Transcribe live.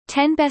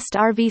10 Best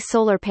RV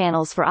Solar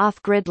Panels for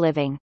Off-Grid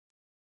Living.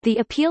 The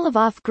appeal of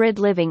off-grid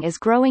living is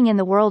growing in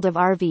the world of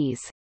RVs.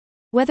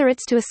 Whether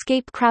it's to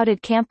escape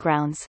crowded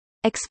campgrounds,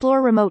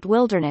 explore remote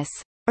wilderness,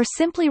 or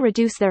simply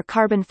reduce their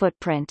carbon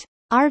footprint,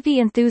 RV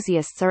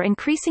enthusiasts are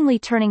increasingly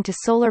turning to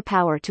solar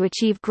power to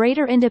achieve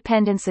greater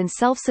independence and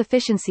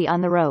self-sufficiency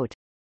on the road.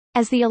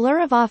 As the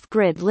allure of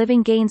off-grid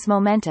living gains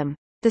momentum,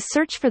 the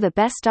search for the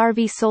best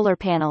RV solar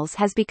panels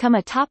has become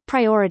a top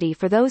priority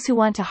for those who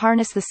want to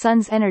harness the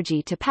sun's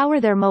energy to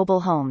power their mobile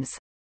homes.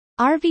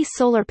 RV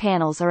solar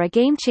panels are a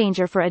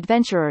game-changer for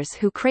adventurers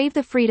who crave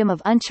the freedom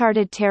of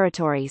uncharted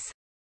territories.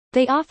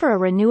 They offer a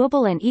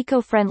renewable and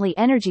eco-friendly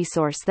energy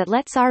source that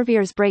lets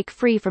RVers break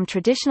free from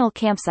traditional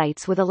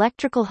campsites with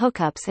electrical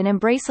hookups and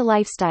embrace a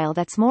lifestyle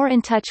that's more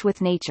in touch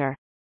with nature.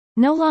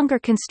 No longer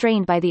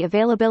constrained by the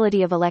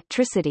availability of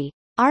electricity,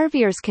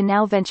 RVers can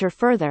now venture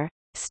further,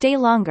 stay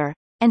longer,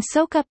 and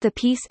soak up the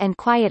peace and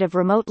quiet of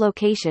remote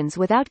locations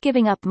without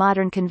giving up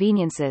modern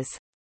conveniences.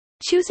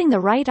 Choosing the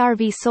right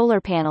RV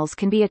solar panels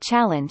can be a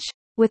challenge,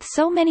 with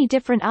so many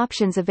different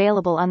options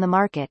available on the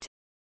market.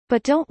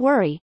 But don't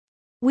worry.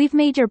 We've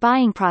made your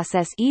buying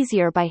process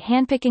easier by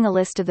handpicking a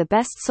list of the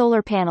best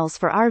solar panels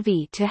for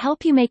RV to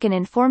help you make an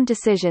informed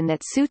decision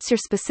that suits your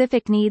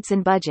specific needs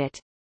and budget.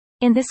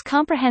 In this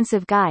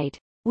comprehensive guide,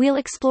 we'll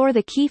explore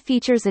the key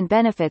features and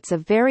benefits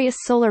of various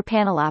solar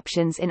panel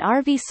options in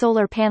RV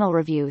solar panel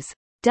reviews,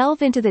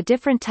 delve into the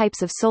different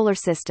types of solar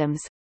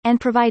systems,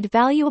 and provide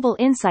valuable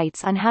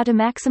insights on how to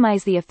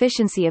maximize the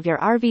efficiency of your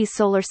RV's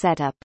solar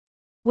setup.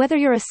 Whether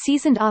you're a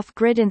seasoned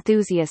off-grid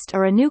enthusiast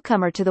or a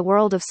newcomer to the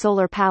world of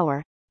solar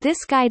power,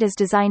 this guide is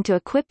designed to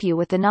equip you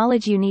with the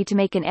knowledge you need to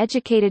make an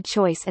educated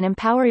choice and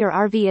empower your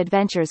RV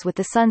adventures with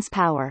the sun's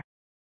power.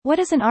 What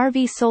is an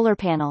RV solar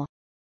panel?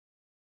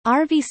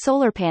 RV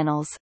solar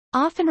panels,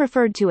 often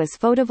referred to as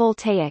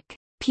photovoltaic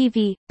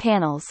 (PV)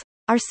 panels,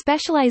 are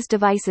specialized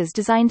devices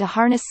designed to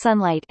harness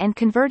sunlight and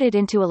convert it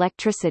into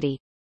electricity.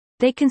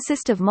 They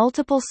consist of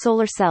multiple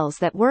solar cells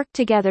that work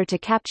together to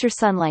capture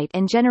sunlight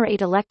and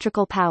generate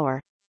electrical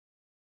power.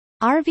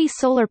 RV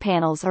solar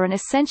panels are an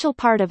essential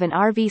part of an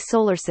RV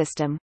solar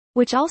system,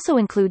 which also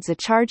includes a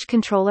charge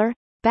controller,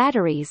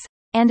 batteries,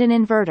 and an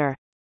inverter.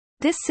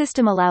 This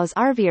system allows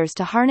RVers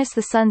to harness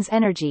the sun's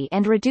energy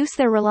and reduce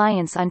their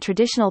reliance on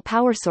traditional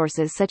power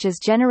sources such as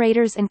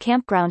generators and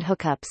campground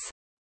hookups.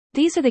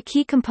 These are the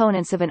key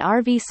components of an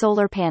RV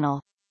solar panel.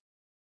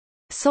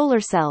 Solar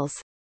cells.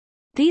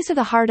 These are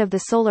the heart of the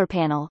solar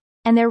panel,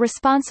 and they're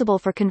responsible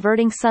for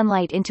converting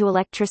sunlight into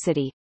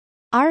electricity.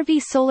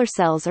 RV solar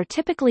cells are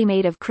typically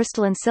made of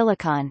crystalline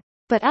silicon,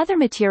 but other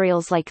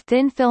materials like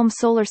thin film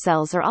solar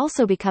cells are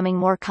also becoming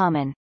more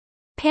common.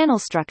 Panel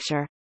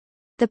structure.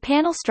 The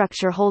panel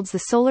structure holds the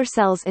solar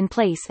cells in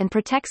place and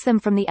protects them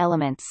from the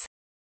elements.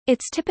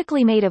 It's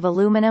typically made of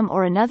aluminum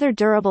or another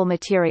durable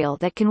material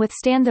that can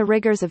withstand the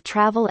rigors of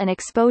travel and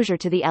exposure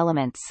to the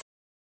elements.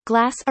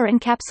 Glass or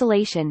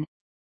encapsulation.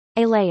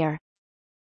 A layer.